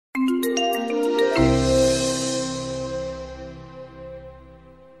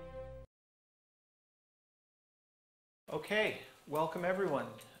Okay, welcome everyone.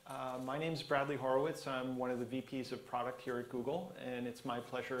 My name is Bradley Horowitz. I'm one of the VPs of product here at Google, and it's my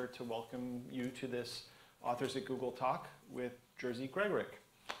pleasure to welcome you to this Authors at Google talk with Jerzy Gregorek.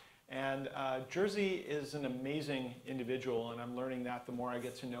 And Jerzy is an amazing individual, and I'm learning that the more I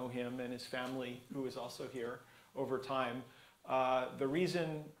get to know him and his family, who is also here, over time. The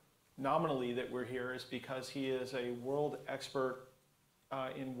reason nominally that we're here is because he is a world expert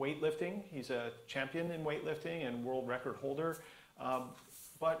in weightlifting. He's a champion in weightlifting and world record holder,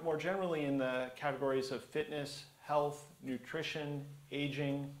 but more generally in the categories of fitness, health, nutrition,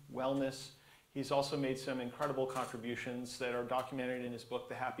 aging, wellness. He's also made some incredible contributions that are documented in his book,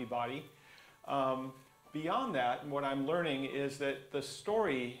 The Happy Body. Beyond that, what I'm learning is that the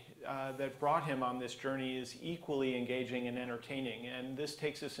story that brought him on this journey is equally engaging and entertaining. And this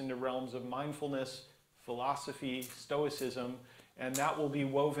takes us into realms of mindfulness, philosophy, stoicism, and that will be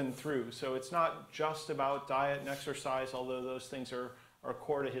woven through. So it's not just about diet and exercise, although those things are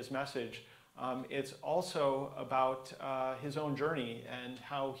core to his message. It's also about his own journey and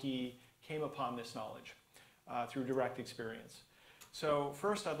how he came upon this knowledge through direct experience. So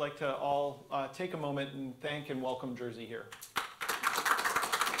first, I'd like to all take a moment and thank and welcome Jerzy here.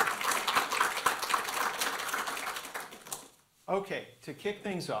 Okay, to kick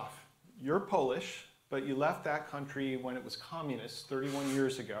things off, you're Polish, but you left that country when it was communist 31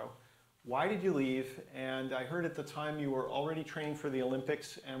 years ago. Why did you leave? And I heard at the time you were already training for the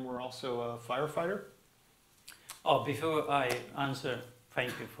Olympics and were also a firefighter. Oh, before I answer,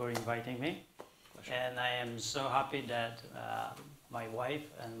 thank you for inviting me. Pleasure. And I am so happy that my wife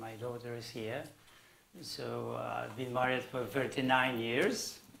and my daughter is here. So I've been married for 39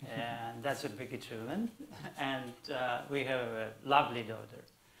 years, and that's a big achievement. And we have a lovely daughter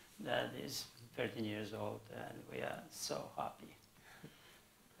that is 13 years old, and we are so happy.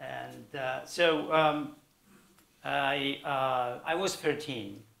 And I was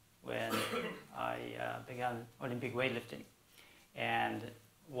 13 when I began Olympic weightlifting. And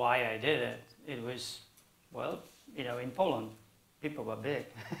why I did it, it was, well, you know, in Poland, people were big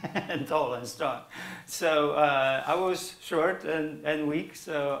and tall and strong. So I was short and weak,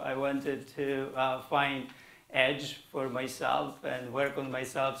 so I wanted to find edge for myself and work on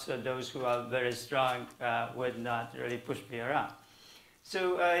myself so those who are very strong would not really push me around.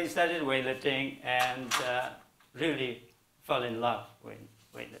 So I started weightlifting and really fell in love with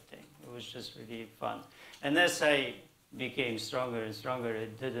weightlifting. It was just really fun. And as I became stronger and stronger,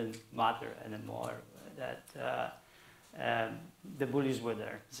 it didn't matter anymore that the bullies were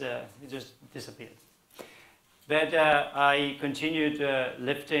there. So it just disappeared. But I continued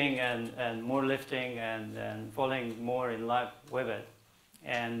lifting and more lifting and falling more in love with it.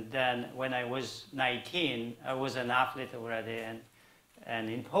 And then when I was 19, I was an athlete already. And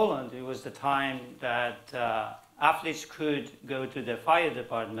in Poland, it was the time that athletes could go to the fire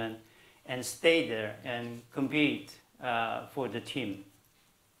department and stay there and compete for the team.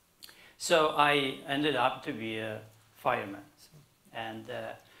 So I ended up to be a fireman. And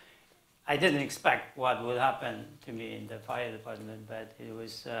I didn't expect what would happen to me in the fire department, but it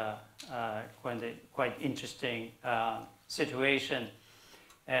was quite interesting situation.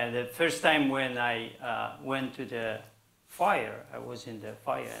 The first time when I went to the fire, I was in the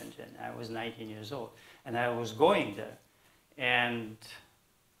fire engine. I was 19 years old, and I was going there. And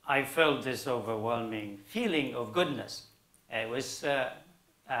I felt this overwhelming feeling of goodness. It was the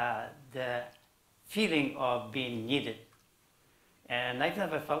feeling of being needed. And I've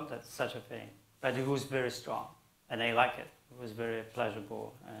never felt that, such a thing, but it was very strong, and I like it. It was very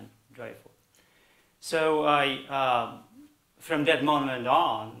pleasurable and joyful. So from that moment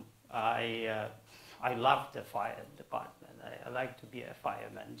on, I loved the fire department. I like to be a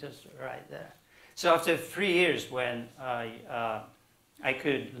fireman, just right there. So after 3 years, when I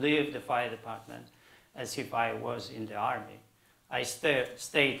could leave the fire department as if I was in the army, I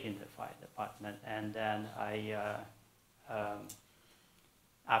stayed in the fire department, and then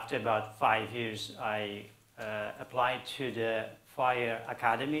after about 5 years, I applied to the Fire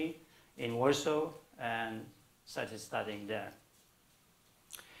Academy in Warsaw and started studying there.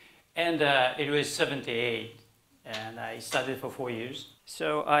 And it was 78, and I studied for 4 years.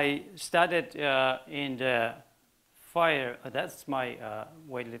 So I started in the fire, that's my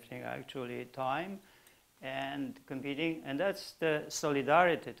weightlifting actually time, and competing, and that's the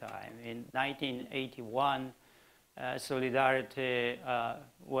Solidarity time. In 1981, Solidarity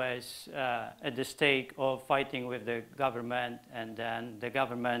was at the stake of fighting with the government, and then the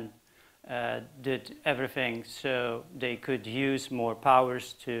government did everything so they could use more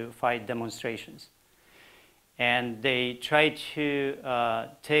powers to fight demonstrations. And they tried to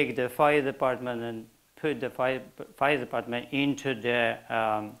take the fire department and put the fire department into the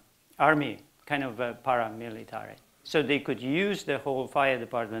army, kind of paramilitary. So they could use the whole fire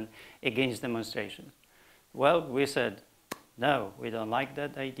department against demonstrations. Well, we said, no, we don't like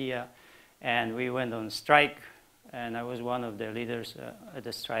that idea. And we went on strike, and I was one of the leaders at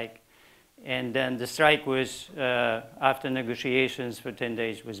the strike. And then the strike was, after negotiations for 10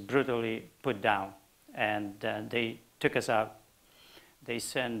 days, was brutally put down. And they took us out. They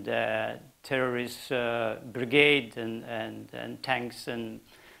sent terrorist brigade and tanks and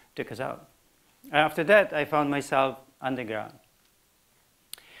took us out. After that, I found myself underground.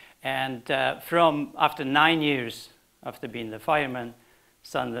 And after 9 years, after being the fireman,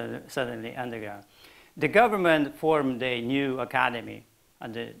 suddenly underground. The government formed a new academy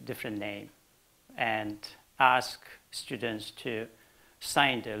under a different name and asked students to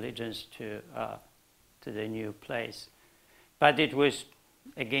sign their allegiance to the new place. But it was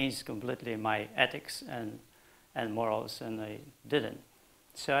against completely my ethics and morals, and I didn't.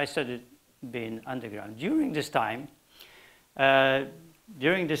 So I started being underground. During this time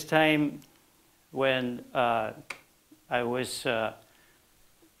when I was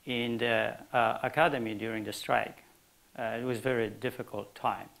in the academy during the strike, it was a very difficult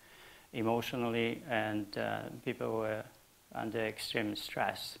time emotionally, and people were under extreme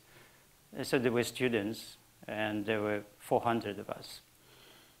stress. So there were students, and there were 400 of us.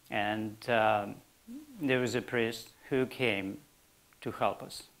 And there was a priest who came to help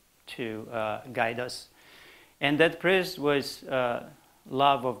us, to guide us. And that priest was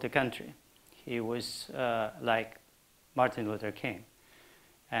love of the country. He was like Martin Luther King.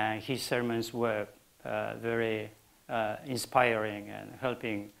 And his sermons were very inspiring and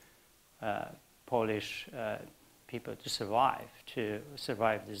helping Polish people to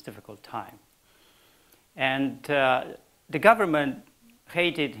survive this difficult time. And the government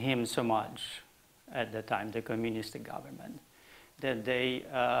hated him so much at the time, the communist government, that they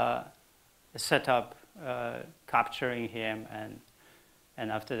set up capturing him,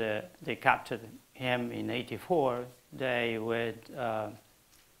 and after they captured him in '84, they would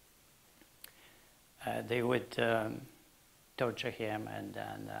torture him and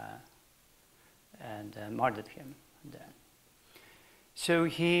murdered him. Then. So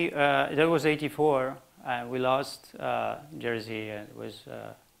that was '84. We lost Jerzy, and it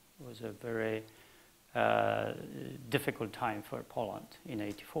was a very difficult time for Poland in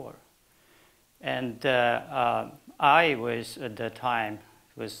 '84. And I was at that time,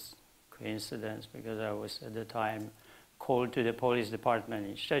 it was coincidence because I was at the time called to the police department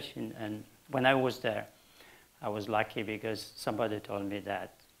in Szczecin, and when I was there, I was lucky because somebody told me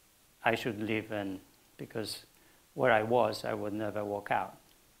that I should leave, and because where I was, I would never walk out.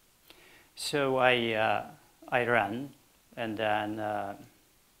 So I ran, and then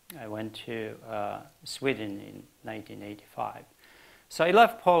I went to Sweden in 1985. So I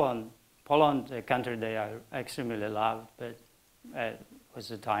left Poland. Poland, a country that I extremely love, but it was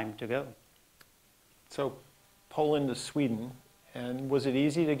the time to go. So Poland to Sweden, and was it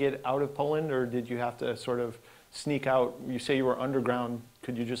easy to get out of Poland, or did you have to sort of sneak out? You say you were underground.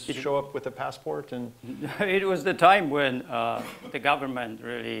 Could you just show up with a passport? And it was the time when the government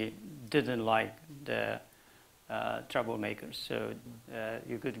really didn't like the troublemakers, so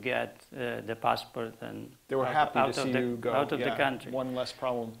you could get the passport, and they were happy to see you go out of the country. One less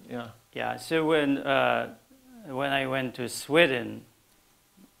problem. Yeah. Yeah. So when I went to Sweden,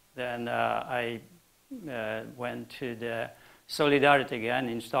 then I went to the Solidarity again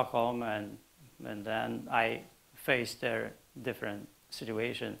in Stockholm, and then I faced their different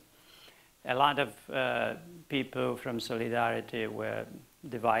situation. A lot of people from Solidarity were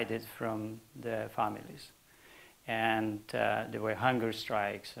divided from their families, and there were hunger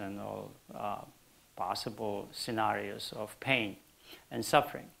strikes and all possible scenarios of pain and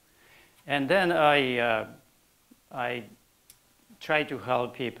suffering. And then I tried to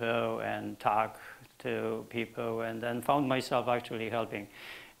help people and talk to people, and then found myself actually helping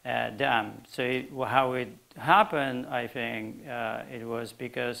them. So how it happened, I think, it was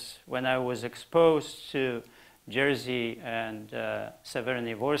because when I was exposed to Jerzy, and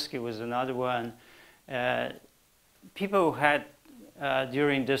Severny Vorsky was another one, people had,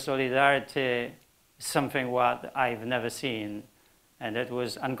 during the Solidarity, something what I've never seen, and that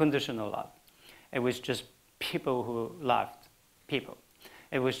was unconditional love. It was just people who loved people.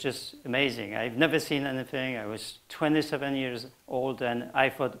 It was just amazing. I've never seen anything. I was 27 years old, and I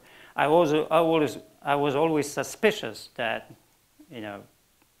thought I was always suspicious that,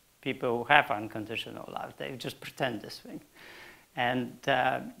 people who have unconditional love, they just pretend this thing. And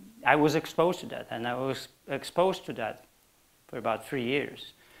I was exposed to that, and I was exposed to that for about 3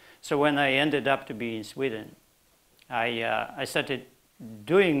 years. So when I ended up to be in Sweden, I started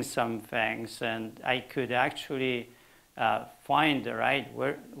doing some things, and I could actually find the right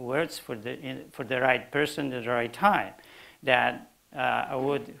words for the right person at the right time, that I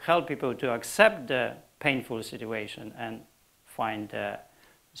would help people to accept the painful situation and find a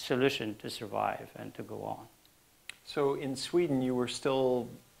solution to survive and to go on. So in Sweden, you were still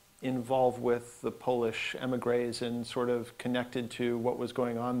involved with the Polish emigres and sort of connected to what was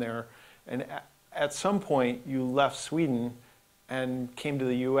going on there. And at some point, you left Sweden and came to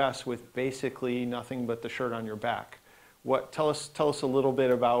the U.S. with basically nothing but the shirt on your back. Tell us a little bit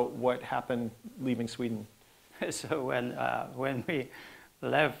about what happened leaving Sweden. So when we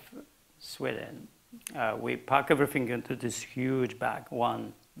left Sweden, we packed everything into this huge bag,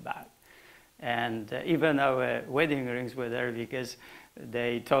 one bag. And even our wedding rings were there because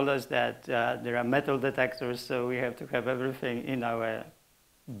they told us that there are metal detectors, so we have to have everything in our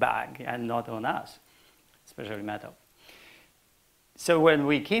bag and not on us, especially metal. So when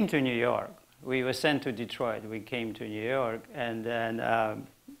we came to New York, we were sent to Detroit. We came to New York, and then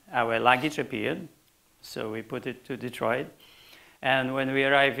our luggage appeared, so we put it to Detroit. And when we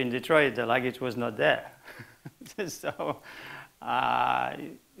arrived in Detroit, the luggage was not there. So,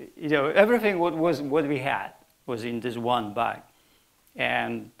 you know, everything what we had was in this one bag.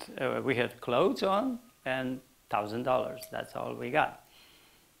 And we had clothes on and $1,000. That's all we got.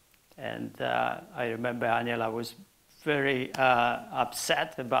 And I remember Aniela was very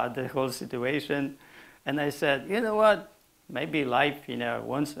upset about the whole situation. And I said, you know what? Maybe life, you know,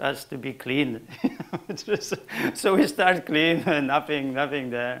 wants us to be clean. So we start clean and nothing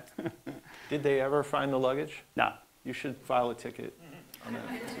there. Did they ever find the luggage? No. You should file a ticket on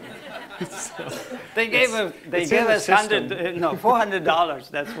that. So, they gave us $400.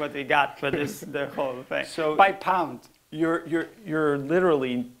 That's what we got for the whole thing. So by pound. You're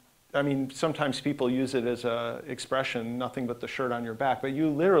literally, I mean, sometimes people use it as a expression, nothing but the shirt on your back, but you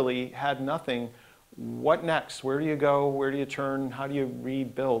literally had nothing. What next? Where do you go? Where do you turn? How do you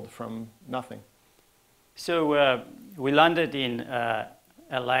rebuild from nothing? So we landed in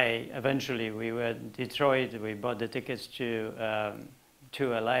LA. Eventually, we were in Detroit. We bought the tickets to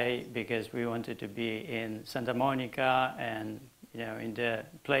LA because we wanted to be in Santa Monica and, you know, in the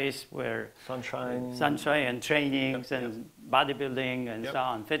place where sunshine and trainings and bodybuilding and so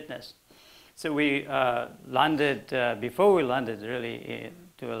on, fitness. So we landed. Before we landed, really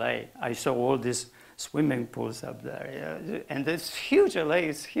to LA, I saw all these swimming pools up there, you know? And it's huge. LA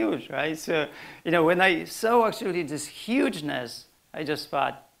is huge, right? So, you know, when I saw actually this hugeness, I just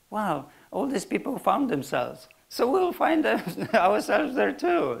thought, wow, all these people found themselves. So we'll find ourselves there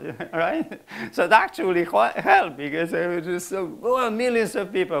too, right? So it actually helped because it was just so, well, millions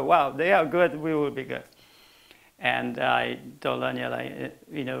of people, wow, they are good, we will be good. And I told Aniela,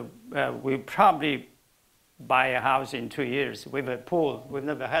 you know, we'll probably buy a house in 2 years with a pool. We've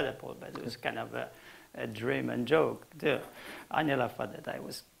never had a pool, but it was kind of a dream and joke too. Aniela thought that I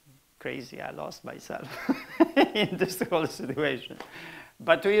was crazy. I lost myself in this whole situation.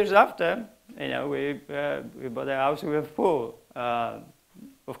 But 2 years after, you know, we bought a house with a pool.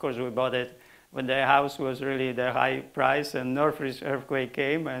 Of course, we bought it when the house was really the high price and Northridge earthquake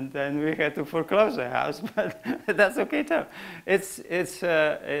came, and then we had to foreclose the house. But that's okay too.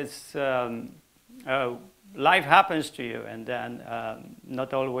 Life happens to you, and then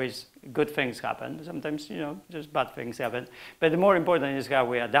not always good things happen. Sometimes, you know, just bad things happen. But the more important is how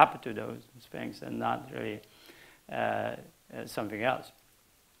we adapt to those things and not really something else.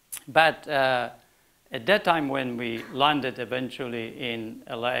 But at that time when we landed eventually in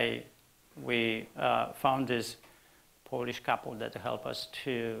LA, we found this Polish couple that helped us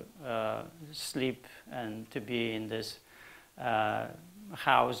to sleep and to be in this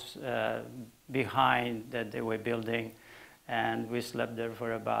house behind that they were building, and we slept there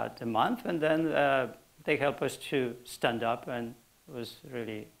for about a month, and then they helped us to stand up, and it was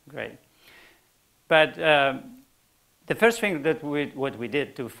really great. But the first thing that what we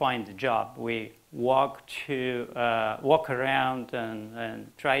did to find a job, we walk around and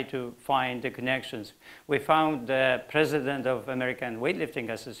try to find the connections. We found the president of American Weightlifting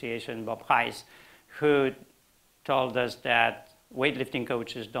Association, Bob Heiss, who told us that weightlifting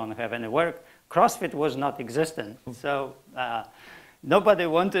coaches don't have any work. CrossFit was not existent, so nobody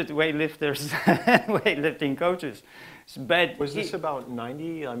wanted weightlifters, weightlifting coaches. But was this about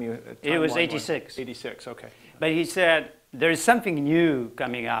 90? I mean, it was 86. 86, okay. But he said there is something new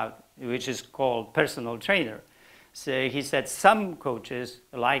coming out, which is called personal trainer. So he said some coaches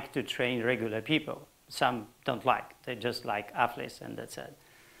like to train regular people. Some don't like. They just like athletes, and that's it.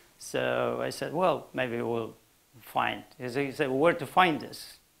 So I said, well, maybe we'll find. He said, where to find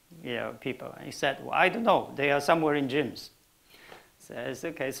this? people? And he said, well, I don't know. They are somewhere in gyms. So I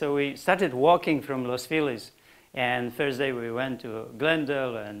said, okay. So we started walking from Los Feliz. And first day we went to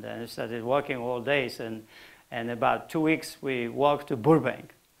Glendale and then started walking all days. And about 2 weeks we walked to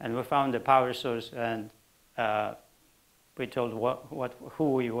Burbank and we found the power source and we told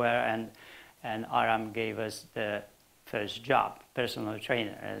who we were and Aram gave us the first job, personal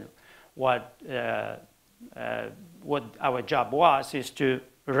trainer. And what our job was is to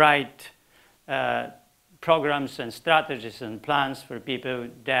write programs and strategies and plans for people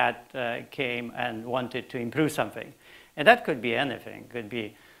that came and wanted to improve something. And that could be anything. It could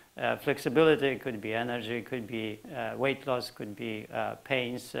be flexibility, it could be energy, it could be weight loss, could be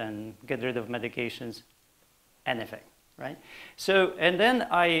pains and get rid of medications, anything, right? So, and then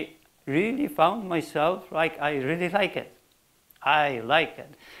I really found myself like I really like it. I like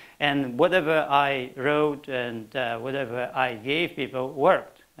it. And whatever I wrote and whatever I gave people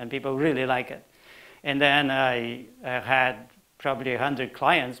worked, and people really like it. And then I had probably 100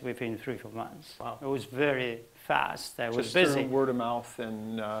 clients within 3-4 months. Wow. It was very fast. I was Just busy. through word of mouth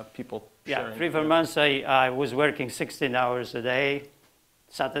and people sharing. 3-4 months I was working 16 hours a day,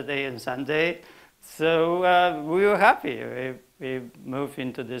 Saturday and Sunday. So we were happy. We moved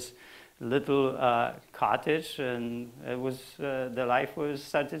into this little cottage, and it was the life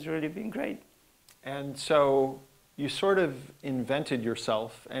started really being great. And so you sort of invented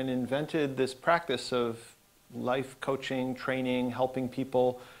yourself and invented this practice of life coaching, training, helping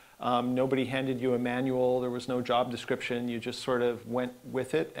people. Nobody handed you a manual. There was no job description. You just sort of went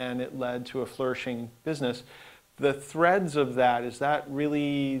with it, and it led to a flourishing business. The threads of that, is that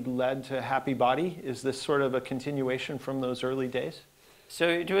really led to Happy Body? Is this sort of a continuation from those early days? So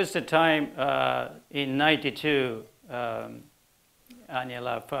it was the time in '92,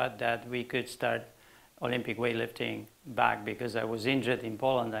 Aniela thought that we could start Olympic weightlifting back because I was injured in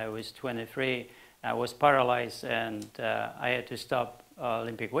Poland. I was 23. I was paralyzed, and I had to stop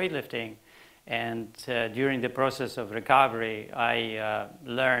Olympic weightlifting. And during the process of recovery, I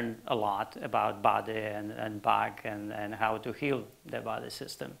learned a lot about body and back and how to heal the body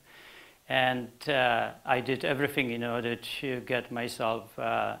system. And I did everything in order to get myself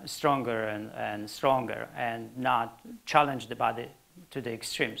stronger and stronger and not challenge the body to the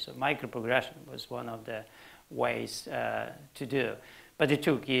extreme. So micro-progression was one of the ways to do. But it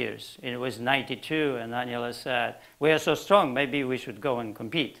took years. It was '92, and Aniela said, we are so strong, maybe we should go and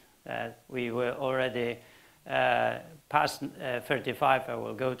compete. We were already past 35, I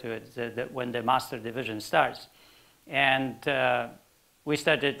will go to it, when the master division starts. And we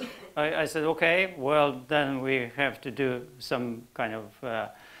started, I said, okay, well, then we have to do some kind of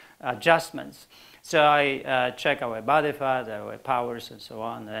adjustments. So I checked our body fat, our powers, and so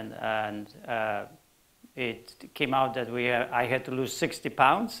on, and it came out that I had to lose 60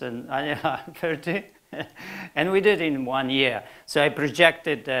 pounds, and I 30, and we did in 1 year. So I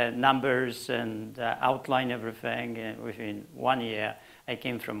projected the numbers and outlined everything, and within 1 year, I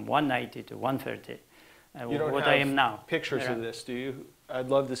came from 190 to 130. You don't what have I am now. Pictures of this, do you? I'd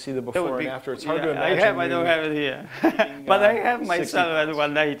love to see the That before would be, and after. It's hard to imagine. I don't have it here. But I have myself at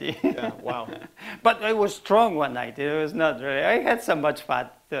 190. Yeah, wow. But I was strong 190. It was not really. I had so much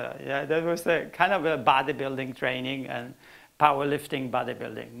fat. Yeah, that was kind of a bodybuilding training and powerlifting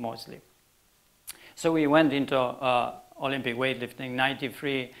bodybuilding mostly. So we went into Olympic weightlifting.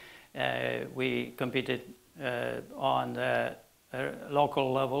 '93, we competed on the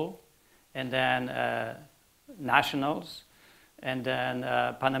local level, and then nationals. And then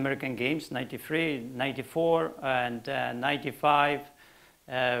Pan American Games, '93, '94, and '95,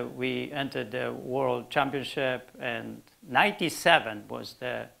 we entered the World Championship, and '97 was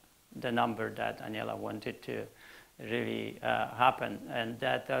the number that Aniela wanted to really happen, and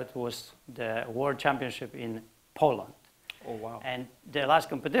that was the World Championship in Poland. Oh, wow. And the last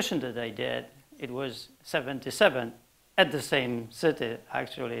competition that I did, it was '77, at the same city,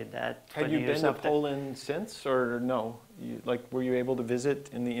 actually. Had you been to Poland since, or no? Were you able to visit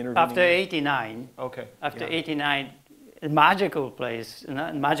in the intervening? After '89. Okay. After '89, a magical place,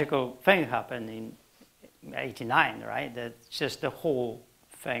 a magical thing happened in '89, right? That just the whole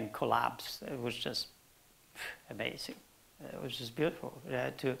thing collapsed. It was just amazing. It was just beautiful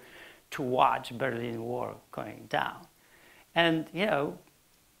to watch Berlin Wall going down, and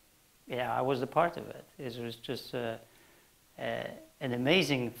I was a part of it. It was just an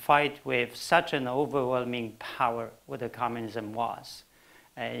amazing fight with such an overwhelming power what the communism was.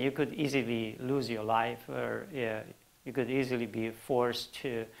 You could easily lose your life, or you could easily be forced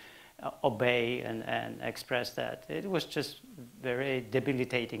to obey and express that. It was just very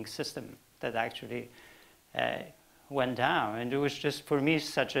debilitating system that actually went down. And it was just, for me,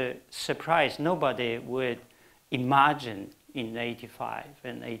 such a surprise. Nobody would imagine in 85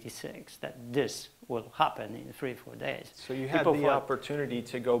 and 86 that this will happen in 3-4 days. So you had the opportunity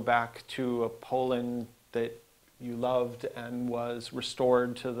to go back to a Poland that you loved and was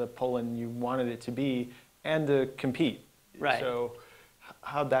restored to the Poland you wanted it to be, and to compete. Right. So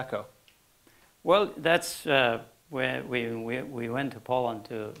how'd that go? Well, that's where we went to Poland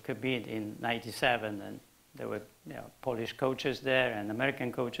to compete in 97, and there were Polish coaches there and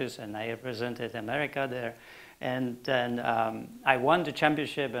American coaches, and I represented America there. And then I won the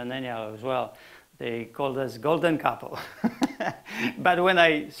championship, and then as well, they called us golden couple. But when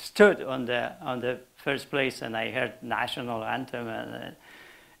I stood on the first place and I heard national anthem,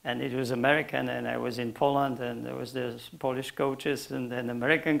 and it was American, and I was in Poland, and there was the Polish coaches and then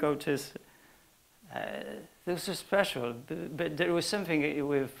American coaches. This was special, but there was something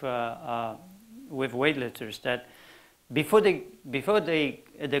with weightlifters that before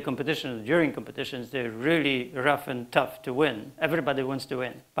the competition, during competitions, they're really rough and tough to win. Everybody wants to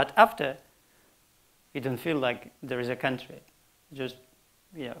win, but after, you don't feel like there is a country, just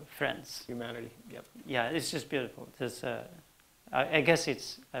friends. Humanity. Yep. Yeah, it's just beautiful. It's, I guess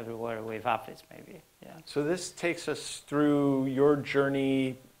it's everywhere with athletes, maybe. Yeah. So this takes us through your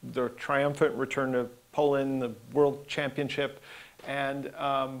journey, the triumphant return to Poland, the World Championship, and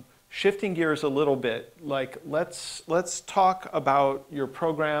shifting gears a little bit. Like let's talk about your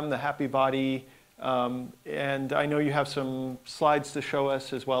program, the Happy Body, and I know you have some slides to show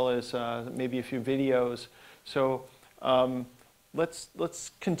us as well as maybe a few videos. So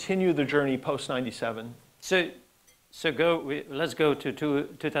let's continue the journey post 97. Let's go to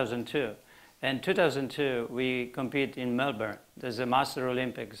 2002. In 2002, we compete in Melbourne. There's a Master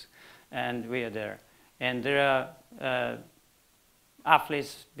Olympics, and we are there. And there are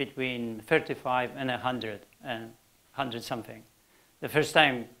athletes between 35 and 100 and 100 something. The first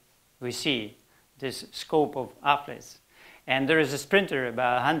time we see this scope of athletes. And there is a sprinter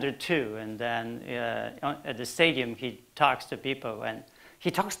about 102, and then at the stadium he talks to people, and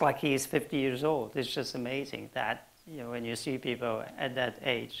he talks like he is 50 years old. It's just amazing that when you see people at that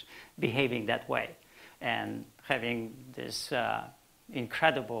age behaving that way and having this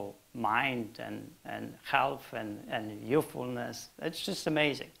incredible mind and health and youthfulness. It's just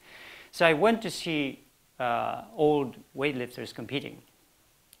amazing. So I went to see old weightlifters competing.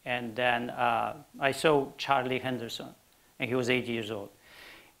 And then I saw Charlie Henderson, and he was 80 years old.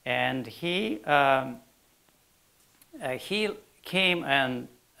 And he came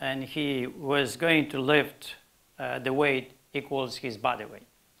and he was going to lift the weight equals his body weight.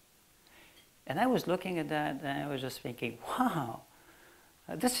 And I was looking at that, and I was just thinking, wow,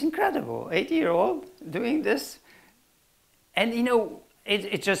 that's incredible, 80-year-old doing this. And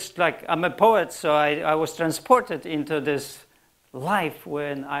it's just like, I'm a poet, so I was transported into this life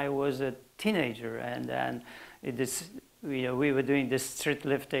when I was a teenager, and then we were doing this street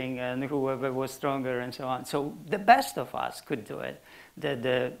lifting, and whoever was stronger and so on. So the best of us could do it,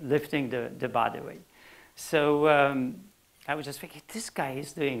 the lifting the body weight. So I was just thinking, this guy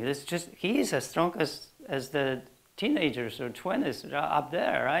is doing this. He is as strong as the teenagers or 20s up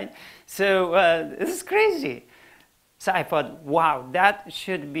there, right? So this is crazy. So I thought, wow, that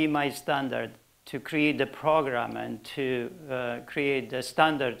should be my standard, to create the program and to create the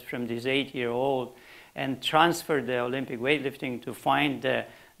standard from this 8-year-old and transfer the Olympic weightlifting to find the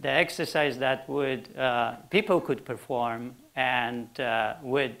exercise that would people could perform and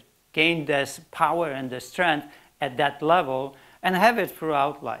would gain this power and the strength at that level and have it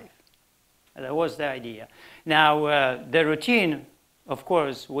throughout life. That was the idea. Now, the routine, of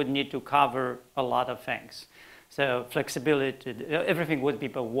course, would need to cover a lot of things. So flexibility, everything what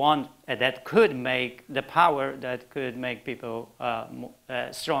people want that could make the power that could make people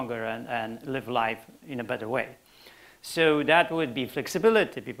stronger and live life in a better way. So that would be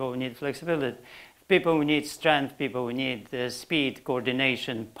flexibility. People who need flexibility. People who need strength, people who need speed,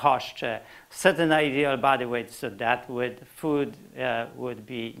 coordination, posture, certain ideal body weight, so that food would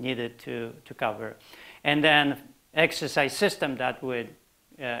be needed to cover. And then exercise system that would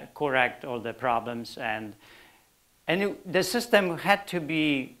correct all the problems. And the system had to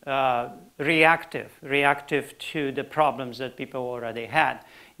be reactive to the problems that people already had,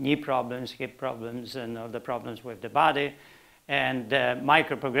 knee problems, hip problems, and all the problems with the body. And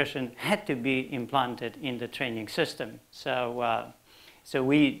micro-progression had to be implanted in the training system. So, so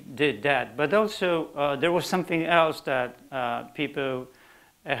we did that. But also, there was something else that people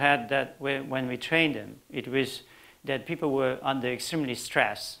had that when we trained them. It was that people were under extremely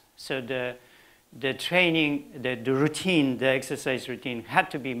stress. So the training, the routine, the exercise routine had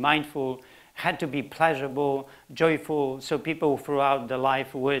to be mindful had to be pleasurable, joyful, so people throughout the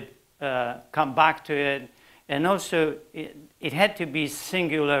life would come back to it. And also, it had to be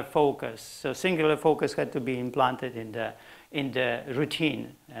singular focus. So singular focus had to be implanted in the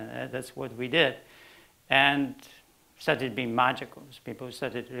routine, and that's what we did. And started being magical. So people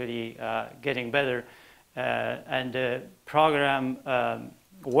started really getting better, and the program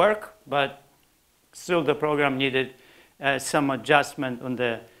worked, but still the program needed some adjustment on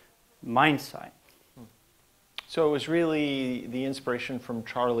the mind side. So it was really the inspiration from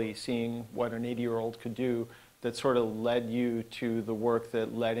Charlie, seeing what an 80-year-old could do, that sort of led you to the work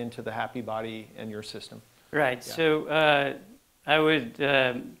that led into the Happy Body and your system. Right. Yeah. So I would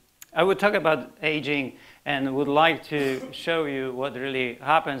talk about aging and would like to show you what really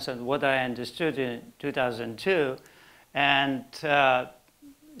happens and what I understood in 2002. And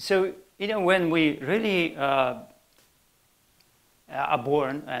so, you know, when we really are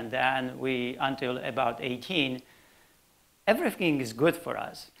born, and then until about 18, everything is good for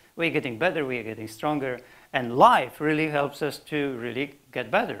us. We're getting better, we're getting stronger, and life really helps us to really get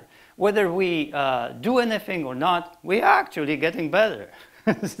better. Whether we do anything or not, we're actually getting better.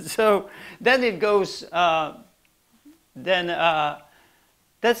 So then it goes, then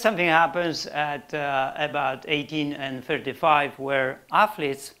something happens at about 18 and 35, where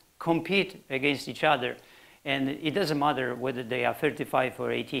athletes compete against each other. And it doesn't matter whether they are 35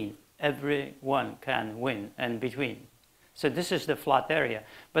 or 18. Everyone can win and between. So this is the flat area.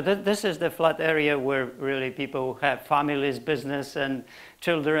 But this is the flat area where really people have families, business, and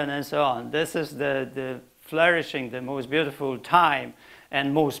children, and so on. This is the flourishing, the most beautiful time,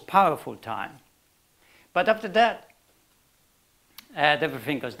 and most powerful time. But after that,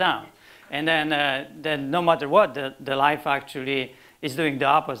 everything goes down. And then no matter what, the life actually is doing the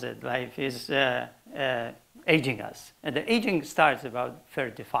opposite. Life is aging us. And the aging starts about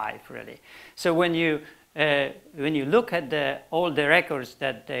 35, really. So when you look at all the records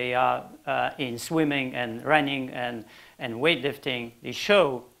that they are in swimming and running and weightlifting, they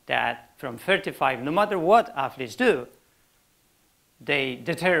show that from 35, no matter what athletes do, they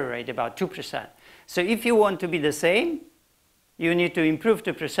deteriorate about 2%. So if you want to be the same, you need to improve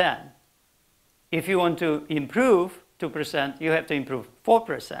 2%. If you want to improve 2%, you have to improve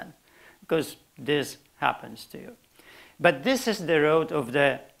 4%, because this happens to you. But this is the road of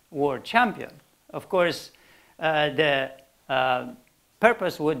the world champion. Of course, the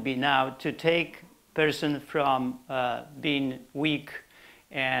purpose would be now to take person from being weak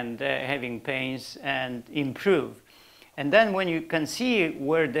and having pains and improve. And then when you can see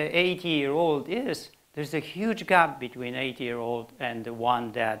where the 80-year-old is, there's a huge gap between 80-year-old and the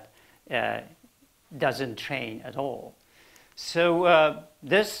one that doesn't train at all. So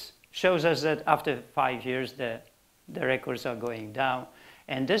this shows us that after 5 years, the records are going down.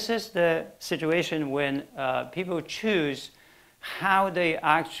 And this is the situation when people choose how they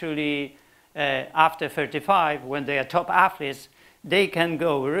actually, after 35, when they are top athletes, they can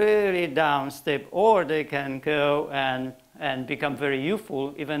go really down step, or they can go and become very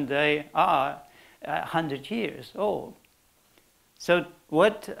youthful, even they are 100 years old. So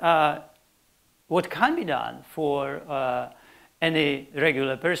what can be done for any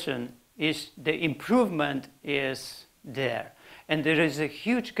regular person is the improvement is there. And there is a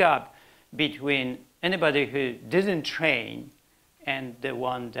huge gap between anybody who didn't train and the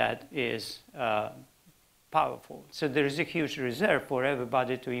one that is powerful. So there is a huge reserve for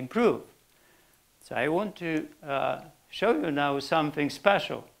everybody to improve. So I want to show you now something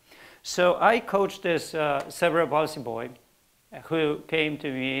special. So I coached this cerebral palsy boy who came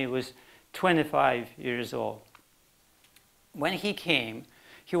to me. He was 25 years old. When he came,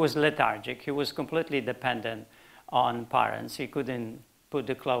 he was lethargic. He was completely dependent on parents. He couldn't put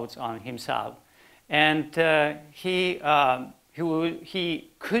the clothes on himself. And he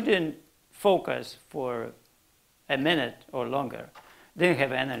couldn't focus for a minute or longer. Didn't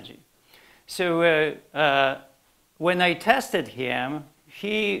have energy. So when I tested him,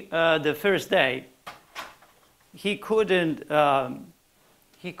 the first day, he couldn't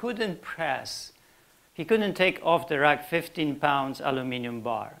press. He couldn't take off the rack 15 pounds aluminum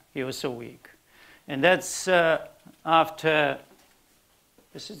bar. He was so weak. And that's after,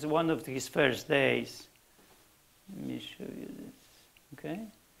 this is one of his first days. Let me show you this, okay?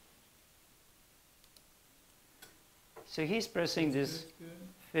 So he's pressing this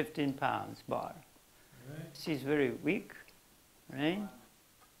 15 pounds bar. Right. He's very weak, right?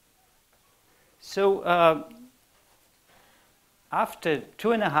 So after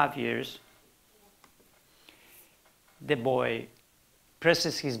 2.5 years, the boy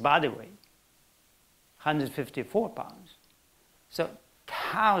presses his body weight, 154 pounds. So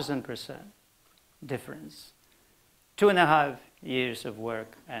 1,000% difference. 2.5 years of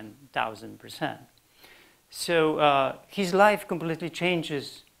work and 1,000%. So his life completely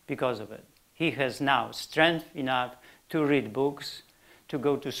changes because of it. He has now strength enough to read books, to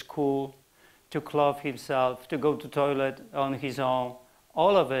go to school, to clothe himself, to go to toilet on his own.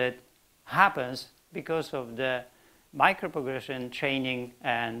 All of it happens because of the microprogression training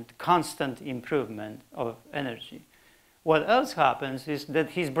and constant improvement of energy. What else happens is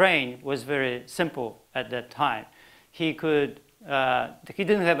that his brain was very simple at that time. He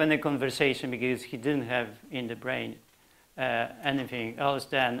didn't have any conversation because he didn't have in the brain anything else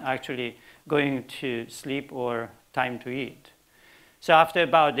than actually going to sleep or time to eat. So after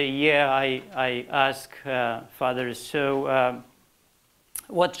about a year, I asked Father, so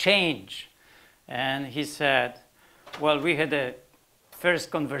what changed? And he said, well, we had a first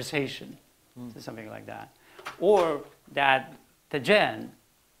conversation, something like that. Or that Tejen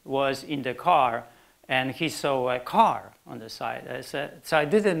was in the car and he saw a car on the side. I said, so I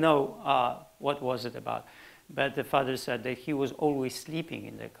didn't know what was it about. But the father said that he was always sleeping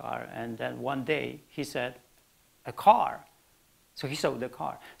in the car. And then one day he said, a car. So he saw the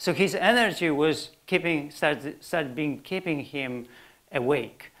car. So his energy was keeping him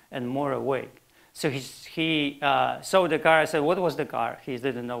awake and more awake. So he saw the car. I said, what was the car? He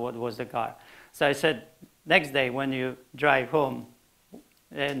didn't know what was the car. So I said, next day when you drive home,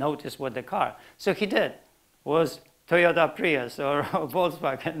 notice what the car. So he did. It was Toyota Prius or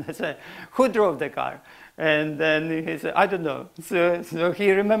Volkswagen. I said, who drove the car? And then he said, I don't know. So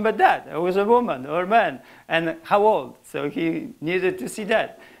he remembered that. It was a woman or a man. And how old? So he needed to see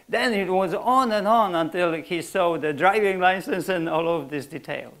that. Then it was on and on until he saw the driving license and all of these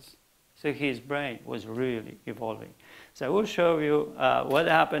details. So his brain was really evolving. So I will show you what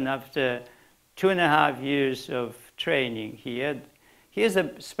happened after 2.5 years of training. He has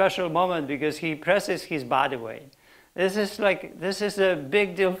a special moment because he presses his body weight. This is a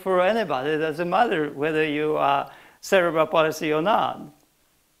big deal for anybody. It doesn't matter whether you are cerebral palsy or not.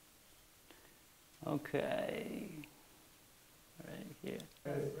 Okay. Right here.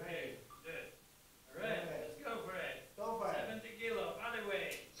 Great. Good. All right, let's go for it. Go for it. 70 kilo, body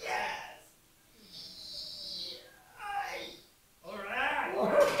weight. Yes! All right!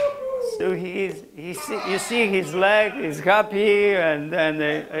 So you see his leg is happy and then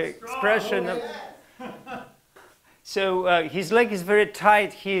the expression of... So his leg is very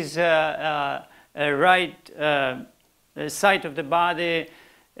tight. His right side of the body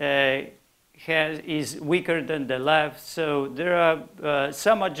is weaker than the left. So there are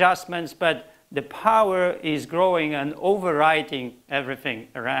some adjustments, but the power is growing and overriding everything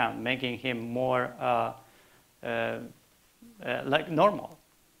around, making him more like normal.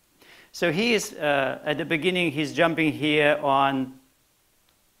 So he is, at the beginning, he's jumping here on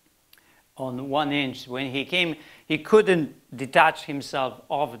 1 inch. When he came, he couldn't detach himself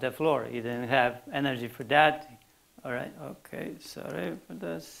off the floor. He didn't have energy for that. All right, okay, sorry for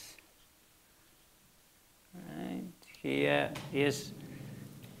this. All right, here he's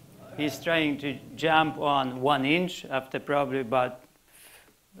trying to jump on 1 inch after probably about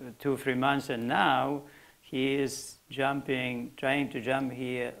 2 or 3 months, and now he is trying to jump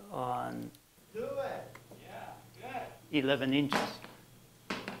here on 11 inches.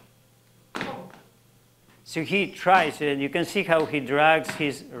 So he tries, and you can see how he drags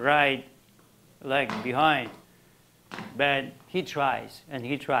his right leg behind. But he tries, and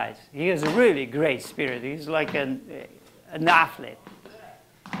he tries. He has a really great spirit. He's like an athlete.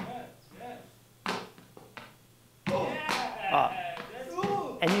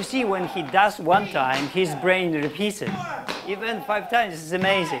 And you see when he does one time, his brain repeats it. Even 5 times, it's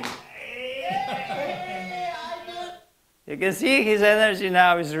amazing. You can see his energy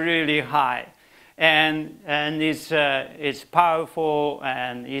now is really high. And it's powerful,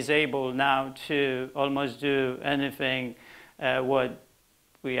 and he's able now to almost do anything what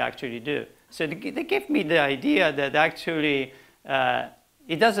we actually do. So they give me the idea that actually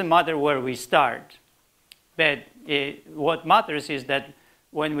it doesn't matter where we start, but what matters is that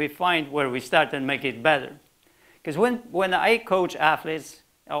when we find where we start and make it better. Because when I coach athletes,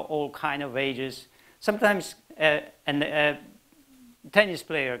 all kind of ages, sometimes a tennis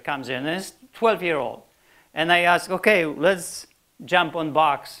player comes in, and it's 12-year-old. And I ask, okay, let's jump on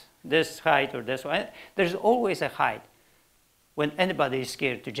box, this height or this one. There's always a height when anybody is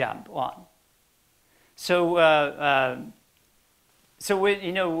scared to jump on. So,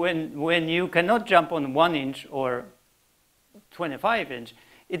 when you cannot jump on 1 inch or 25 inch,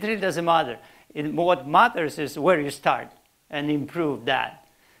 it really doesn't matter. What matters is where you start and improve that.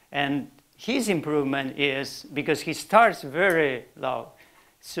 And his improvement is, because he starts very low,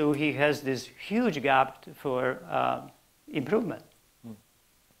 So he has this huge gap for improvement.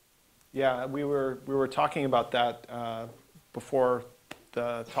 Yeah, we were talking about that before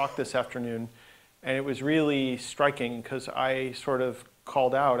the talk this afternoon, and it was really striking because I sort of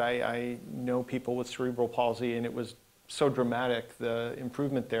called out. I know people with cerebral palsy, and it was so dramatic, the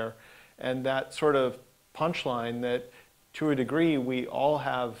improvement there. And that sort of punchline that, to a degree, we all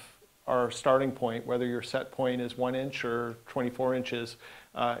have our starting point, whether your set point is 1 inch or 24 inches.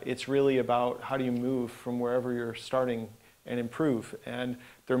 It's really about how do you move from wherever you're starting and improve. And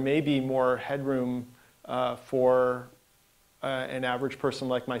there may be more headroom for an average person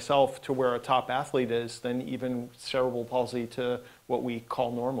like myself to where a top athlete is than even cerebral palsy to what we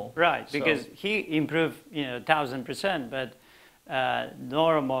call normal. Right, So, because he improved 1,000%, but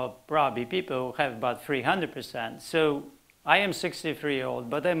normal probably people have about 300%. So I am 63-year-old,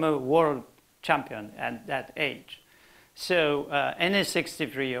 but I'm a world champion at that age. So any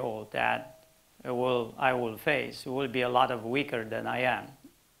 63-year-old that I will face will be a lot of weaker than I am.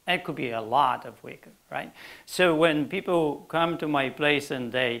 It could be a lot of weaker, right? So when people come to my place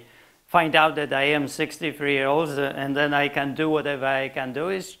and they find out that I am 63-year-old and then I can do whatever I can do,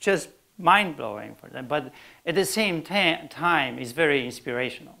 it's just mind-blowing for them. But at the same time, it's very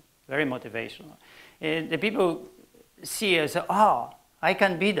inspirational, very motivational. The people see us, oh, I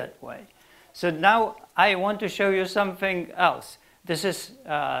can be that way. So now I want to show you something else. This is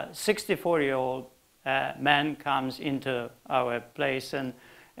a 64-year-old man comes into our place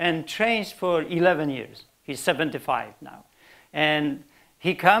and trains for 11 years. He's 75 now. And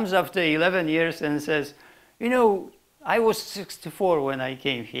he comes after 11 years and says, I was 64 when I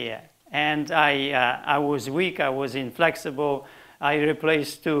came here. And I was weak, I was inflexible, I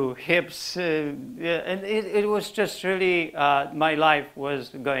replaced 2 hips. And it was just really, my life was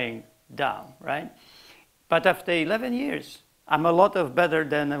going down, right? But after 11 years, I'm a lot of better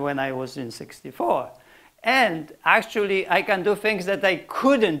than when I was in 64. And actually, I can do things that I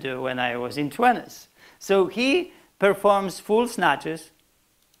couldn't do when I was in 20s. So he performs full snatches.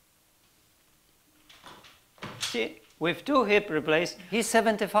 See, with 2 hip replaced, he's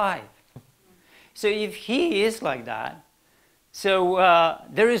 75. So if he is like that, so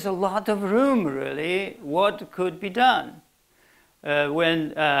there is a lot of room, really, what could be done.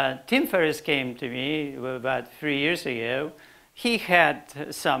 When Tim Ferriss came to me about 3 years ago, he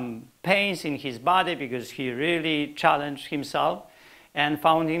had some pains in his body because he really challenged himself and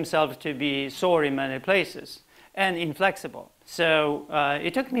found himself to be sore in many places and inflexible. So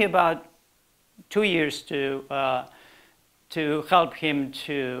it took me about 2 years to help him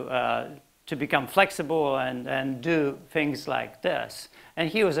to become flexible and do things like this. And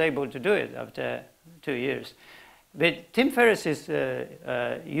he was able to do it after 2 years. But Tim Ferriss is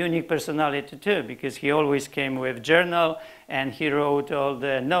a unique personality too, because he always came with journal and he wrote all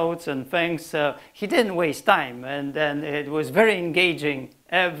the notes and things. So he didn't waste time, and then it was very engaging.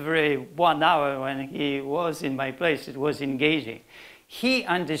 Every 1 hour when he was in my place, it was engaging. He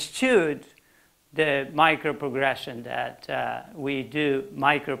understood the micro-progression that we do,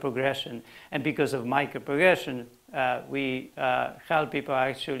 micro-progression. And because of micro-progression, we help people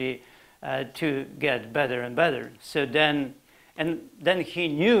actually to get better and better. So then he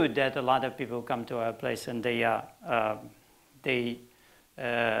knew that a lot of people come to our place and they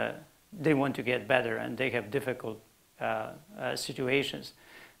want to get better and they have difficult situations.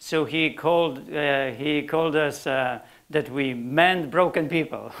 So he called us that we mend broken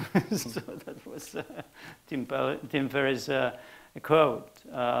people. So that was Tim Ferriss' quote.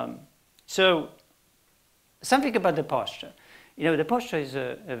 So something about the posture. The posture is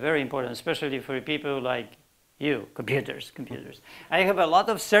very important, especially for people like you, computers. I have a lot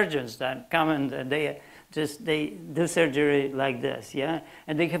of surgeons that come and they do surgery like this, yeah?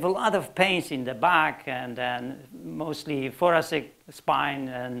 And they have a lot of pains in the back and mostly thoracic spine.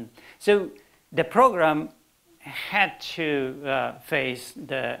 And so the program had to face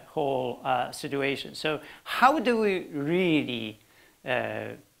the whole situation. So how do we really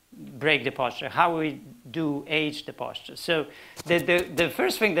break the posture? How we do age the posture? So the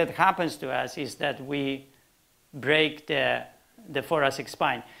first thing that happens to us is that we break the thoracic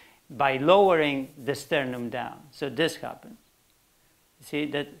spine by lowering the sternum down. So this happens. See,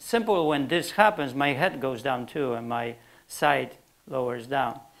 that simple, when this happens, my head goes down too and my side lowers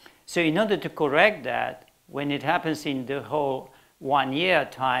down. So in order to correct that, when it happens in the whole 1 year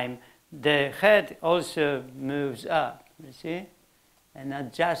time, the head also moves up, you see, and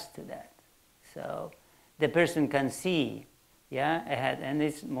adjusts to that. So the person can see, yeah, ahead, and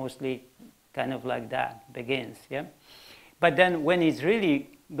it's mostly kind of like that, begins, yeah. But then when it really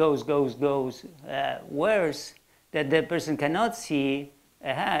goes worse, that the person cannot see,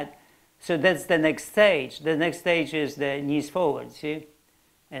 ahead. So that's the next stage. The next stage is the knees forward, see?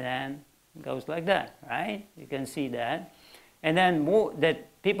 And then it goes like that, right? You can see that. And then more,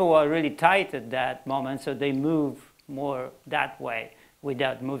 that people are really tight at that moment, so they move more that way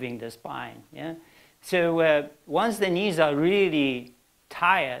without moving the spine, yeah? So once the knees are really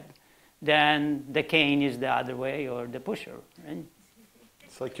tired, then the cane is the other way, or the pusher, right?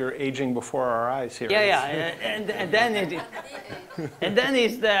 It's like you're aging before our eyes here. Yeah, yeah, and then and then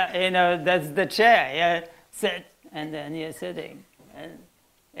it's the, you know, that's the chair, yeah, sit, and then you're sitting, and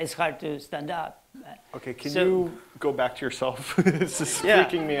it's hard to stand up. Okay, can you go back to yourself? This is Yeah.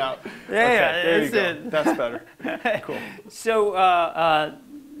 freaking me out. Yeah, Okay, yeah, there you that's go. it. That's better. Cool. So,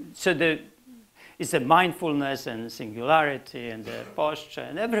 it's a mindfulness and singularity and the posture,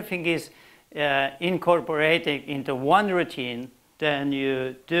 and everything is incorporated into one routine. Then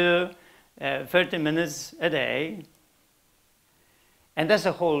you do 30 minutes a day, and that's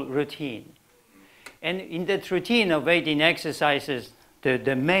a whole routine. And in that routine of 18 exercises,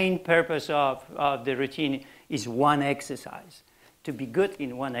 the main purpose of the routine is one exercise, to be good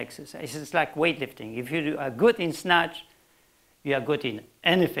in one exercise. It's like weightlifting. If you are good in snatch, you are good in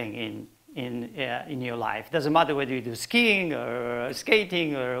anything in your life. Doesn't matter whether you do skiing or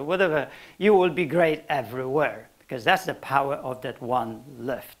skating or whatever, you will be great everywhere, because that's the power of that one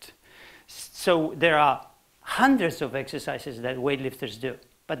lift. So there are hundreds of exercises that weightlifters do,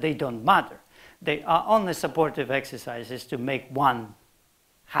 but they don't matter. They are only supportive exercises to make one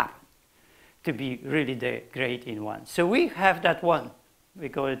happen, to be really the great in one. So we have that one. We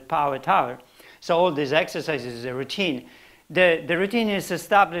call it Power Tower. So all these exercises is a routine. The routine is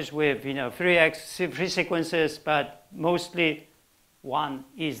established with, you know, three sequences, but mostly one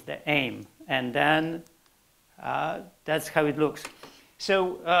is the aim. And then that's how it looks.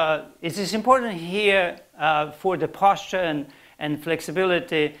 So it is important here for the posture and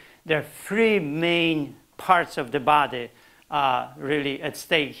flexibility. There are three main parts of the body really at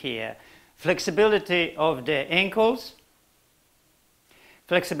stake here. Flexibility of the ankles,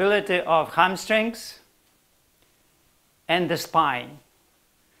 flexibility of hamstrings, and the spine.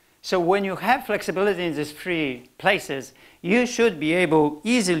 So when you have flexibility in these three places, you should be able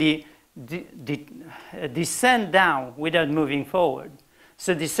easily descend down without moving forward.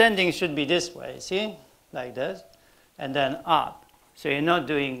 So descending should be this way, see? Like this, and then up. So you're not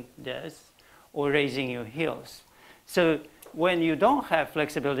doing this or raising your heels. So when you don't have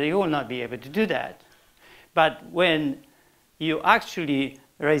flexibility, you will not be able to do that. But when you actually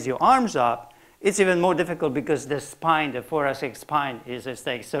raise your arms up, it's even more difficult because the spine, the thoracic spine is at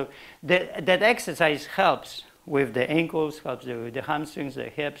stake. So that exercise helps with the ankles, helps with the hamstrings, the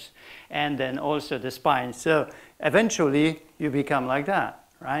hips, and then also the spine. So eventually you become like that,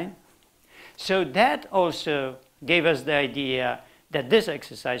 right? So that also gave us the idea that this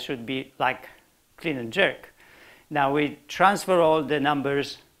exercise should be like clean and jerk. Now we transfer all the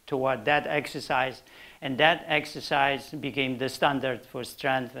numbers toward that exercise, and that exercise became the standard for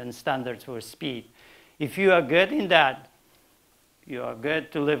strength and standard for speed. If you are good in that, you are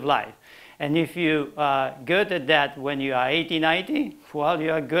good to live life. And if you are good at that when you are 80, 90, well,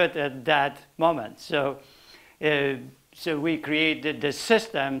 you are good at that moment. So, so we created the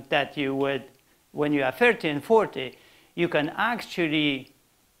system that you would, when you are 30 and 40, you can actually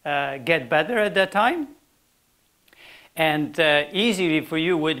get better at that time. And easily for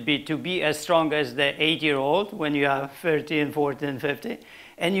you would be to be as strong as the 8-year-old when you are 30 and 40 and 50.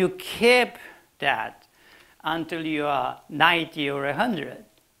 And you keep that until you are 90 or 100.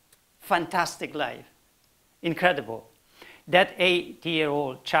 Fantastic life. Incredible. That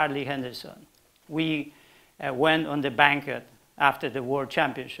 80-year-old Charlie Henderson, we went on the banquet after the World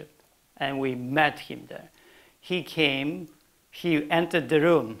Championship, and we met him there. He came, he entered the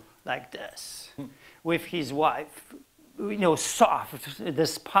room like this with his wife, you know, soft, the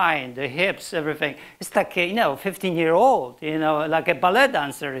spine, the hips, everything. It's like a, you know, 15-year-old, you know, like a ballet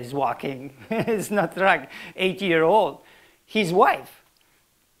dancer is walking. It's not like 80-year-old. His wife,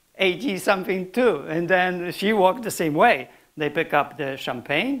 80-something too, and then she walked the same way. They pick up the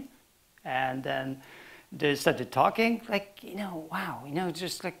champagne, and then they started talking, like, you know, wow, you know,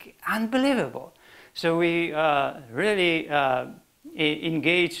 just like unbelievable. So we really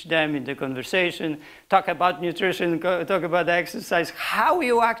engage them in the conversation, talk about nutrition, talk about exercise, how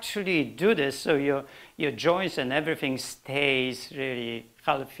you actually do this so your joints and everything stays really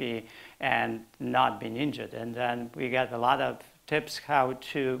healthy and not being injured. And then we got a lot of tips how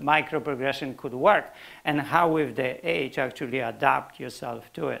to micro-progression could work and how with the age actually adapt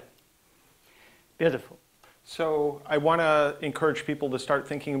yourself to it. Beautiful. So I want to encourage people to start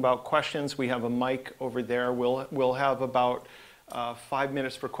thinking about questions. We have a mic over there. We'll have about 5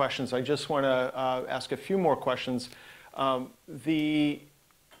 minutes for questions. I just want to ask a few more questions.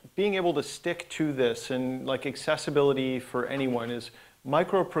 Being able to stick to this and like accessibility for anyone, is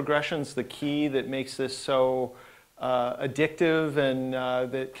micro progressions the key that makes this so addictive and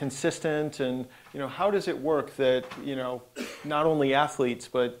that consistent? And how does it work that not only athletes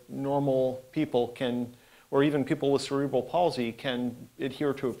but normal people can, or even people with cerebral palsy, can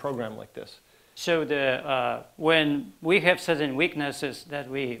adhere to a program like this? So when we have certain weaknesses that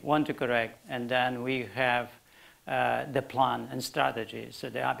we want to correct, and then we have the plan and strategy. So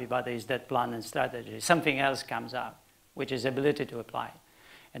the happy body is that plan and strategy. Something else comes up, which is ability to apply.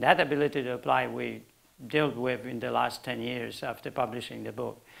 And that ability to apply we dealt with in the last 10 years after publishing the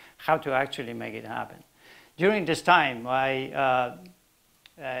book, how to actually make it happen. During this time, I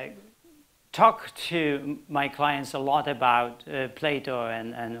talk to my clients a lot about Plato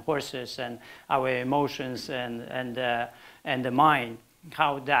and horses and our emotions and the mind,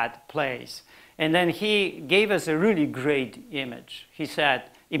 how that plays. And then he gave us a really great image. He said,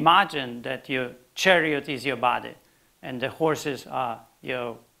 imagine that your chariot is your body and the horses are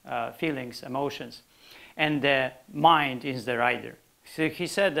your feelings, emotions, and the mind is the rider. So he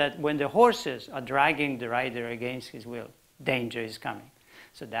said that when the horses are dragging the rider against his will, danger is coming.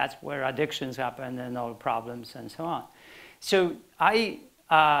 So that's where addictions happen and all problems and so on. So I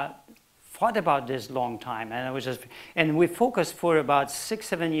thought about this long time, and we focused for about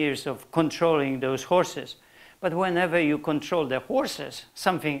 6-7 years of controlling those horses. But whenever you control the horses,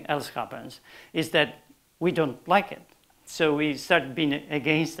 something else happens, is that we don't like it. So we start being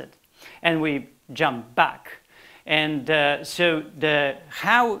against it, and we jump back. And so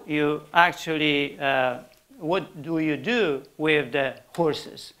how you actually, what do you do with the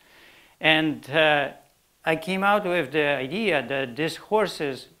horses? And I came out with the idea that these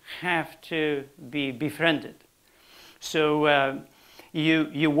horses have to be befriended. So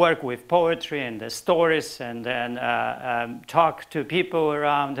you work with poetry and the stories, and then talk to people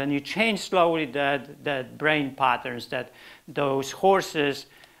around, and you change slowly that brain patterns, that those horses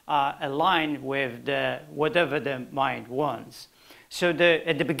align with whatever the mind wants. So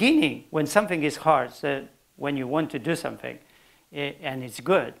at the beginning, when something is hard, so when you want to do something and it's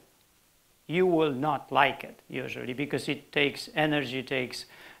good, you will not like it usually, because it takes energy, takes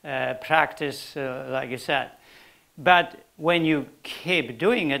practice, like I said. But when you keep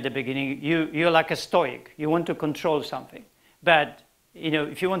doing it at the beginning, you're like a stoic. You want to control something. But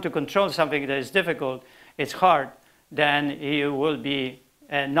if you want to control something that is difficult, it's hard, then you will be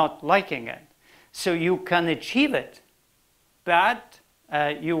not liking it. So you can achieve it, but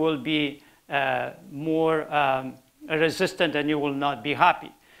you will be more resistant and you will not be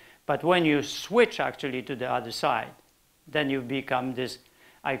happy. But when you switch actually to the other side, then you become this,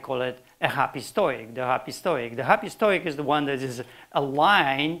 I call it a happy stoic, the happy stoic. The happy stoic is the one that is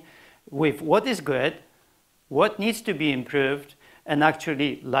aligned with what is good, what needs to be improved, and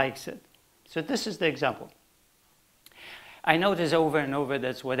actually likes it. So this is the example. I notice over and over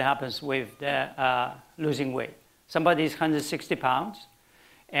that's what happens with the losing weight. Somebody is 160 pounds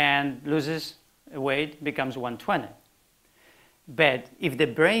and loses weight, becomes 120. But if the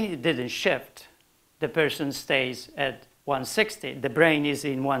brain didn't shift, the person stays at 160. The brain is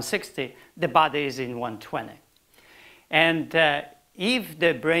in 160, the body is in 120. And if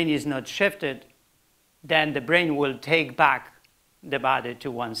the brain is not shifted, then the brain will take back the body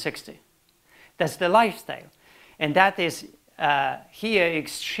to 160. That's the lifestyle. And that is here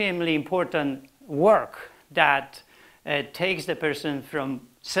extremely important work that takes the person from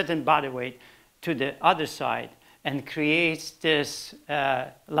certain body weight to the other side and creates this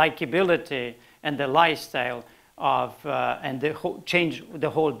likability and the lifestyle of, and change the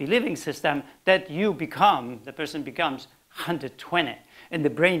whole believing system, that the person becomes 120, and the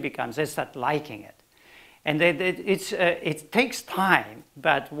brain becomes, they start liking it. And it takes time,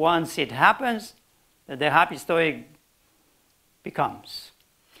 but once it happens, the happy stoic becomes.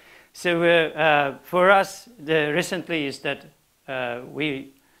 So for us, recently is that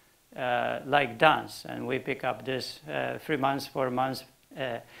we like dance, and we pick up this 3 months, 4 months,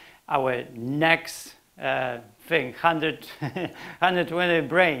 our next thing, 120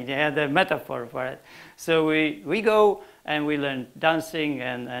 brain, the metaphor for it. So we go and we learn dancing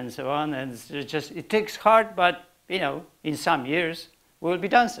and so on, and it takes hard, but in some years we'll be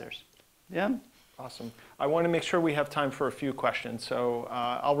dancers. Yeah. Awesome. I want to make sure we have time for a few questions, so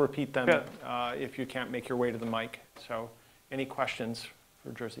I'll repeat them if you can't make your way to the mic. So any questions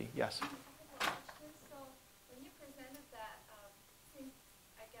for Jerzy? Yes. So when you presented that,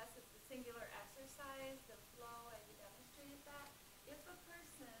 I guess it's the singular exercise, the flow, and you demonstrated that, if a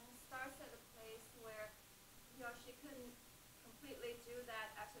person starts at a place where he or she couldn't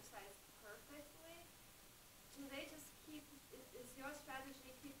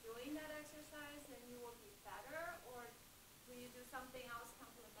will you do something else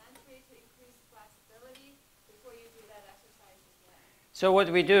complementary to increase flexibility before you do that exercise again? So what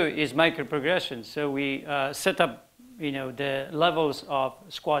we do is micro progression. So we set up, the levels of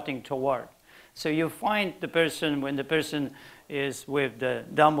squatting toward. So you find the person when the person is with the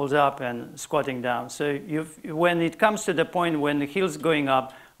dumbbells up and squatting down. So when it comes to the point when the heel's going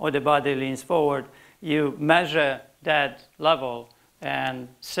up or the body leans forward, you measure that level and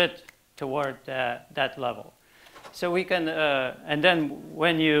sit toward that level. So we can, and then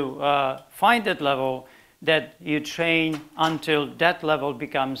when you find that level, that you train until that level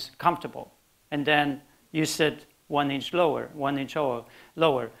becomes comfortable. And then you sit 1 inch lower, 1 inch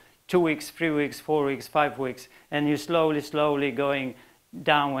lower, 2 weeks, 3 weeks, 4 weeks, 5 weeks, and you slowly going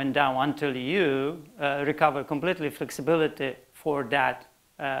down and down until you recover completely flexibility for that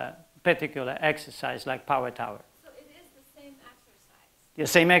particular exercise, like power tower. So it is the same exercise? The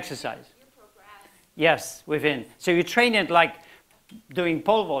same exercise. You progress? Yes, within. So you train it like doing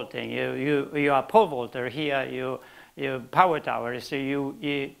pole vaulting. You are pole vaulter here, you power tower, so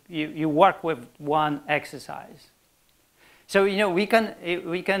you work with one exercise. So we can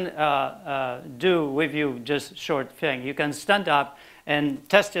do with you just short thing. You can stand up and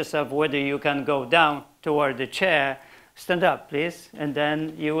test yourself whether you can go down toward the chair. Stand up, please, and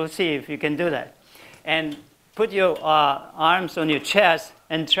then you will see if you can do that. And put your arms on your chest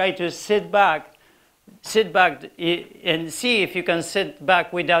and try to sit back and see if you can sit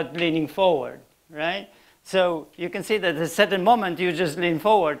back without leaning forward, right? So you can see that at a certain moment you just lean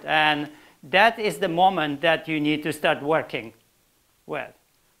forward, and that is the moment that you need to start working with,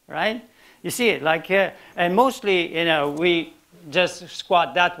 right? You see it, like, and mostly, we just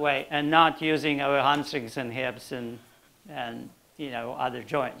squat that way and not using our hamstrings and hips and other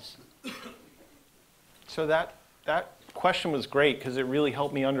joints. So that question was great because it really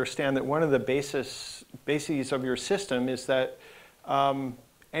helped me understand that one of the bases of your system is that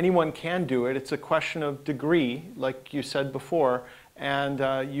anyone can do it. It's a question of degree, like you said before, and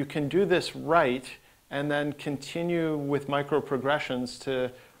you can do this right and then continue with micro progressions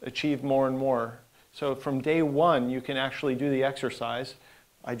to achieve more and more. So from day one, you can actually do the exercise.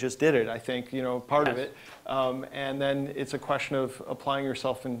 I just did it, I think, part of it. And then it's a question of applying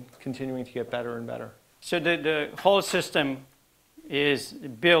yourself and continuing to get better and better. So the whole system is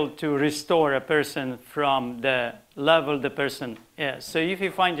built to restore a person from the level the person is. So if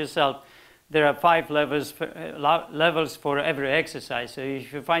you find yourself, there are 5 levels for every exercise. So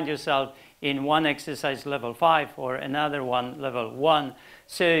if you find yourself in one exercise level 5 or another one level 1,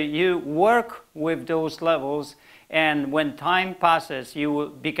 so you work with those levels, and when time passes, you will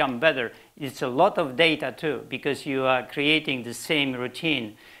become better. It's a lot of data too, because you are creating the same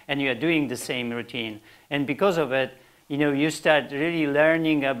routine and you are doing the same routine. And because of it, you start really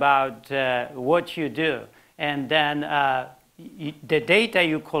learning about what you do. And then the data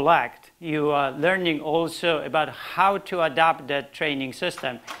you collect, you are learning also about how to adapt that training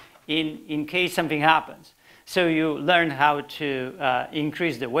system in case something happens. So you learn how to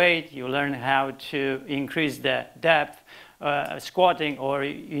increase the weight, you learn how to increase the depth, squatting, or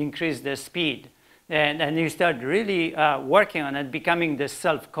increase the speed. And you start really working on it, becoming the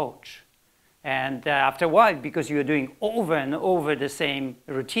self-coach. And after a while, because you're doing over and over the same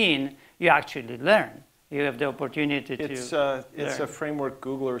routine, you actually learn. You have the opportunity to It's a framework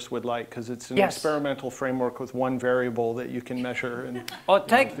Googlers would like, because it's an Yes. experimental framework with one variable that you can measure. And, Or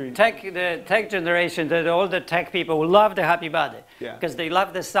the tech generation, that all the tech people who love the happy body, Yeah. because they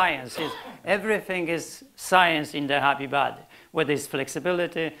love the science. Everything is science in the happy body, whether it's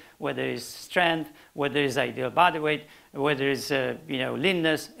flexibility, whether it's strength, whether it's ideal body weight, whether it's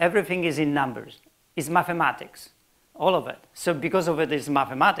leanness. Everything is in numbers. It's mathematics, all of it. So because of it is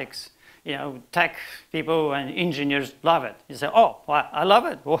mathematics, tech people and engineers love it. You say, oh, well, I love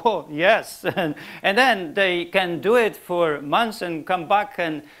it. Oh, yes. And then they can do it for months and come back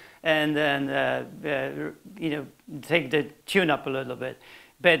and take the tune up a little bit.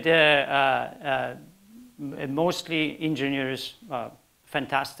 But mostly engineers are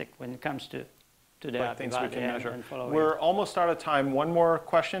fantastic when it comes to the like things we can measure. and following. We're almost out of time. One more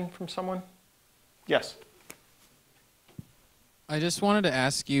question from someone? Yes. I just wanted to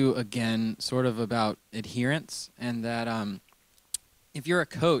ask you again sort of about adherence, and that if you're a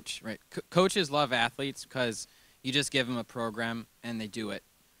coach, right? Coaches love athletes because you just give them a program and they do it.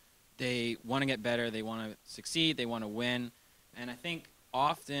 They want to get better, they want to succeed, they want to win. And I think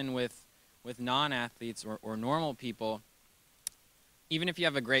often with non-athletes or normal people, even if you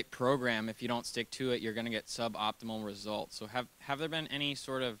have a great program, if you don't stick to it, you're going to get suboptimal results. So have there been any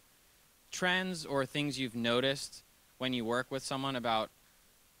sort of trends or things you've noticed when you work with someone about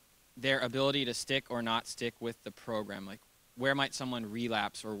their ability to stick or not stick with the program? Like, where might someone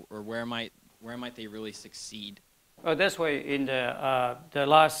relapse, or where might they really succeed? Well, that's why in the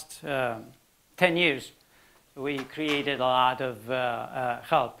last 10 years, we created a lot of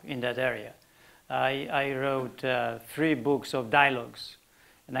help in that area. I wrote 3 books of dialogues,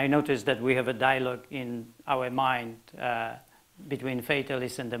 and I noticed that we have a dialogue in our mind between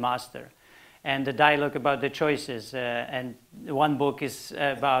fatalist and the master, and the dialogue about the choices. And one book is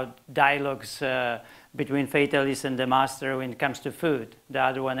about dialogues between fatalist and the master when it comes to food. The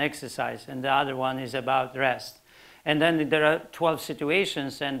other one, exercise, and the other one is about rest. And then there are 12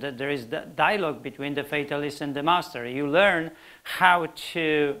 situations, and there is the dialogue between the fatalist and the master. You learn how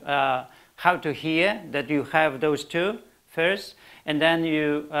to hear, that you have those two first, and then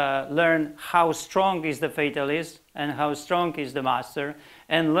you learn how strong is the fatalist and how strong is the master,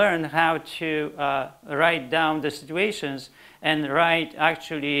 and learn how to write down the situations and write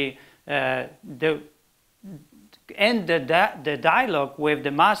actually end the dialogue with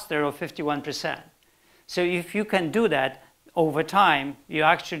the master of 51%. So if you can do that over time, you're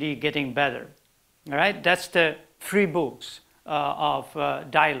actually getting better. All right? That's the 3 books of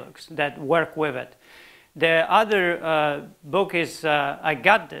dialogues that work with it. The other book is I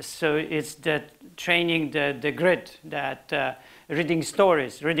Got This. So it's the training the grit, that reading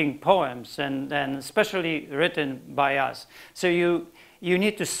stories, reading poems, and especially written by us. So you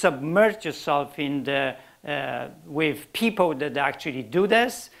need to submerge yourself in with people that actually do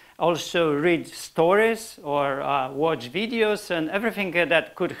this. Also read stories or watch videos and everything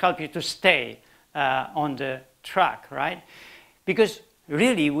that could help you to stay on the track, right? Because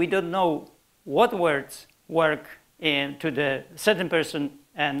really we don't know what words work to the certain person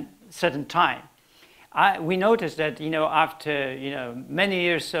and certain time. We noticed that, after, many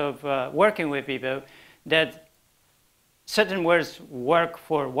years of working with people, that certain words work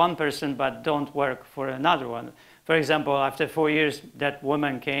for one person but don't work for another one. For example, after 4 years, that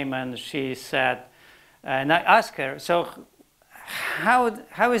woman came and she said, and I asked her, so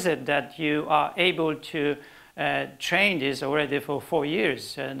how is it that you are able to train this already for 4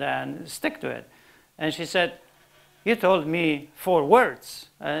 years and then stick to it? And she said, you told me 4 words.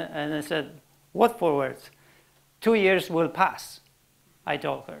 And I said, what 4 words? 2 years will pass, I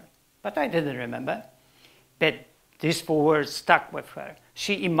told her. But I didn't remember. But these 4 words stuck with her.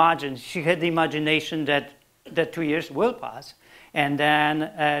 She had the imagination that 2 years will pass, and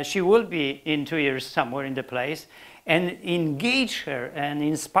then she will be in 2 years somewhere in the place, and engage her and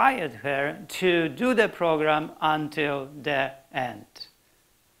inspired her to do the program until the end.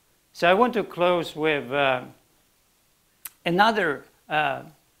 So I want to close with another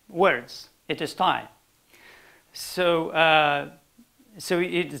words. It is time. So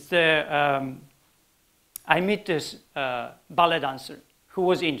it's the I meet this ballet dancer who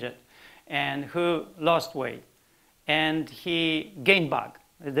was injured and who lost weight, and he gained back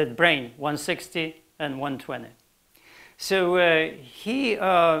the brain 160 and 120. So he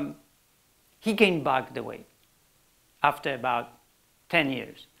gained back the weight after about 10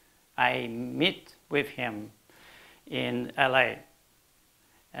 years. I meet with him in LA,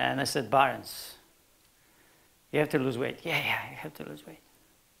 and I said, Barnes, you have to lose weight. Yeah, I have to lose weight.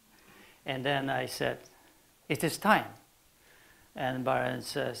 And then I said, it is time. And Barnes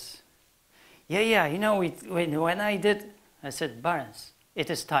says, yeah, when I did, I said, Barnes, it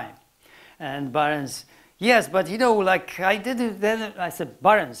is time. And Barnes, yes, but like I did it then. I said,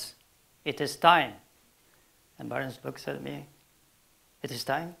 Barnes, it is time. And Barnes looks at me, it is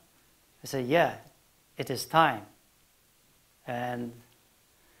time? I said, yeah, it is time. And,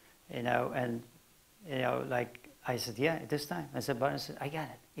 like I said, yeah, it is time. I said, Barnes, I got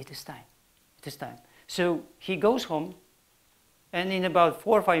it, it is time, it is time. So he goes home, and in about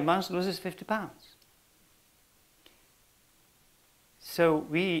 4 or 5 months loses 50 pounds. So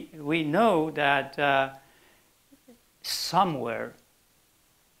we know that somewhere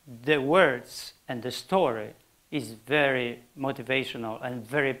the words and the story is very motivational and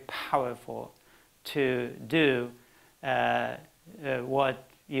very powerful to do what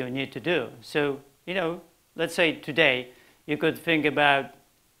you need to do. So, let's say today you could think about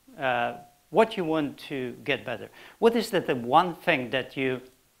what you want to get better. What is the one thing that you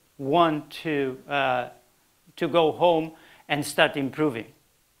want to go home and start improving?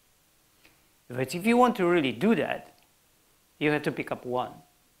 But if you want to really do that, you have to pick up one.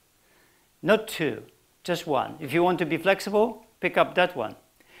 Not 2, just one. If you want to be flexible, pick up that one.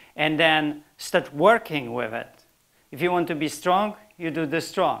 And then start working with it. If you want to be strong, you do the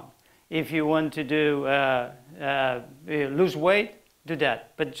strong. If you want to do lose weight, do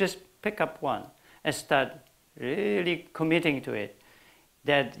that. But just pick up one and start really committing to it,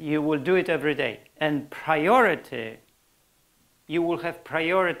 that you will do it every day. And priority you will have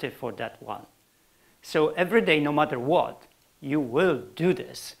priority for that one. So every day, no matter what, you will do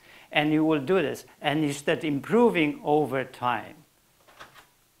this, and you will do this, and you start improving over time.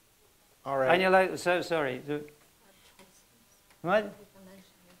 All right. And you're like, so sorry. What?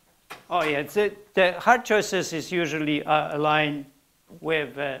 Oh yeah, the hard choices is usually aligned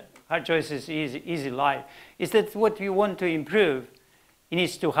with hard choices, easy life. Is that what you want to improve? It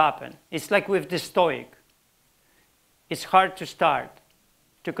needs to happen. It's like with the Stoic. It's hard to start,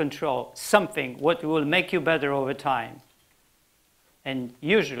 to control something, what will make you better over time. And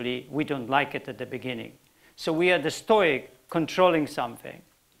usually we don't like it at the beginning. So we are the Stoic controlling something,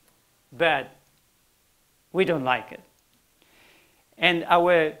 but we don't like it. And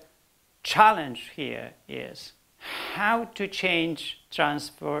our challenge here is how to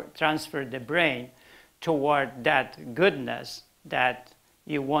transfer the brain toward that goodness that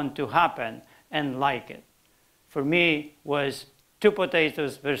you want to happen and like it. For me, was 2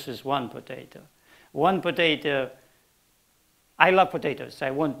 potatoes versus 1 potato. 1 potato, I love potatoes.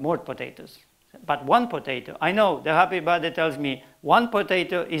 I want more potatoes. But 1 potato, I know the happy body tells me 1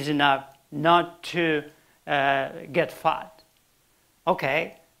 potato is enough not to get fat.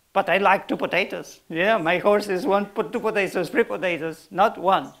 Okay, but I like 2 potatoes. Yeah, my horse is 2 potatoes, 3 potatoes, not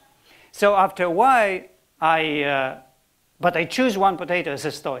 1. So after a while, but I choose 1 potato as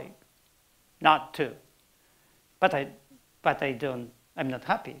a Stoic, not 2. But I'm not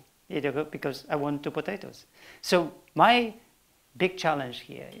happy because I want 2 potatoes. So my big challenge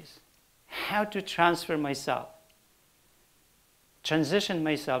here is how to transfer myself, transition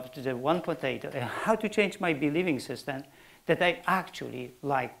myself to the 1 potato, and how to change my believing system that I actually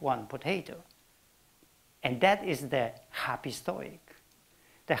like 1 potato. And that is the happy Stoic.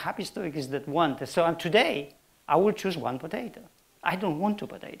 The happy Stoic is that one. So today, I will choose 1 potato. I don't want 2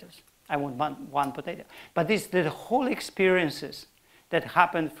 potatoes. I want one potato. But it's the whole experiences that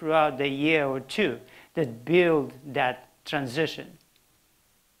happen throughout the year or 2 that build that transition.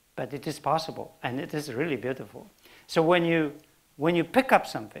 But it is possible, and it is really beautiful. So when you pick up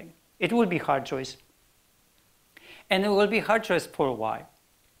something, it will be hard choice. And it will be hard choice for a while.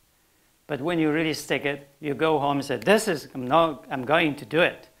 But when you really stick it, you go home and say, I'm going to do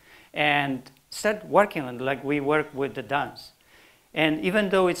it. And start working on it like we work with the dance. And even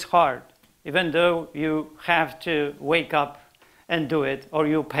though it's hard, even though you have to wake up and do it, or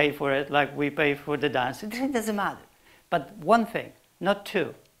you pay for it like we pay for the dance, it doesn't matter. But 1 thing, not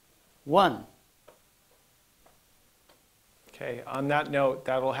 2, 1. Okay, on that note,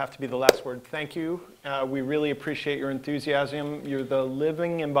 that'll have to be the last word. Thank you. We really appreciate your enthusiasm. You're the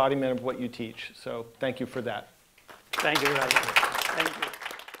living embodiment of what you teach. So thank you for that. Thank you, Roger. Thank you.